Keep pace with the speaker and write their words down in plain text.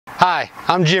Hi,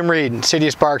 I'm Jim Reed, City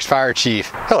of Sparks Fire Chief.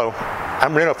 Hello,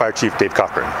 I'm Reno Fire Chief Dave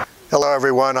Cochran. Hello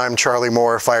everyone, I'm Charlie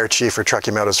Moore, Fire Chief for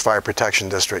Truckee Meadows Fire Protection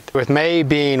District. With May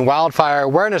being Wildfire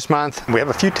Awareness Month, we have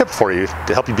a few tips for you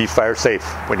to help you be fire safe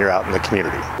when you're out in the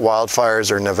community.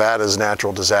 Wildfires are Nevada's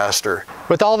natural disaster.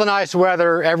 With all the nice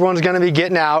weather, everyone's going to be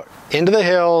getting out into the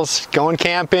hills, going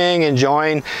camping,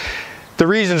 enjoying the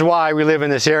reasons why we live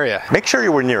in this area. Make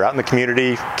sure when you're out in the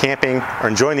community, camping, or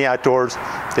enjoying the outdoors,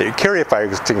 that you carry a fire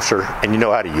extinguisher and you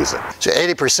know how to use it. So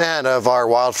 80% of our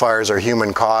wildfires are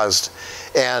human caused,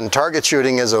 and target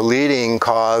shooting is a leading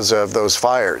cause of those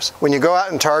fires. When you go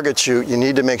out and target shoot, you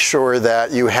need to make sure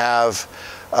that you have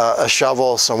a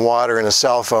shovel, some water, and a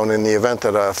cell phone. In the event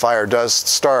that a fire does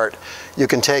start, you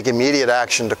can take immediate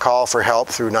action to call for help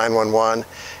through 911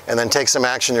 and then take some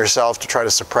action yourself to try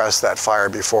to suppress that fire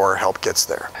before help gets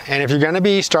there. And if you're going to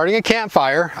be starting a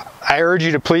campfire, I urge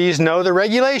you to please know the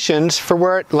regulations for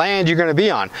what land you're going to be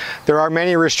on. There are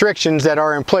many restrictions that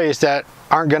are in place that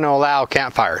aren't going to allow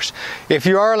campfires. If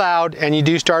you are allowed and you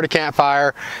do start a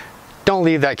campfire, don't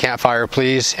leave that campfire,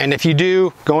 please. And if you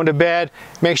do, go into bed,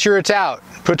 make sure it's out.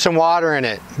 Put some water in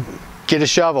it. Get a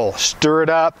shovel, stir it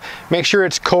up, make sure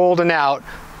it's cold and out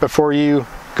before you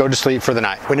go to sleep for the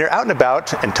night. When you're out and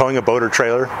about and towing a boat or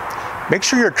trailer, make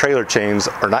sure your trailer chains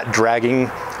are not dragging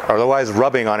or otherwise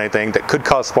rubbing on anything that could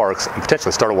cause sparks and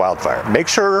potentially start a wildfire. Make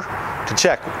sure to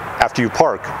check after you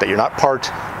park that you're not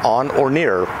parked on or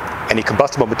near any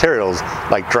combustible materials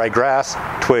like dry grass,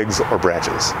 twigs, or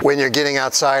branches. When you're getting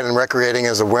outside and recreating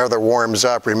as the weather warms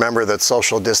up, remember that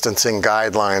social distancing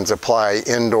guidelines apply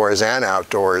indoors and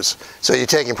outdoors. So you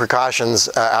taking precautions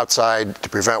outside to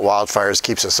prevent wildfires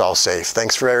keeps us all safe.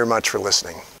 Thanks very much for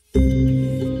listening.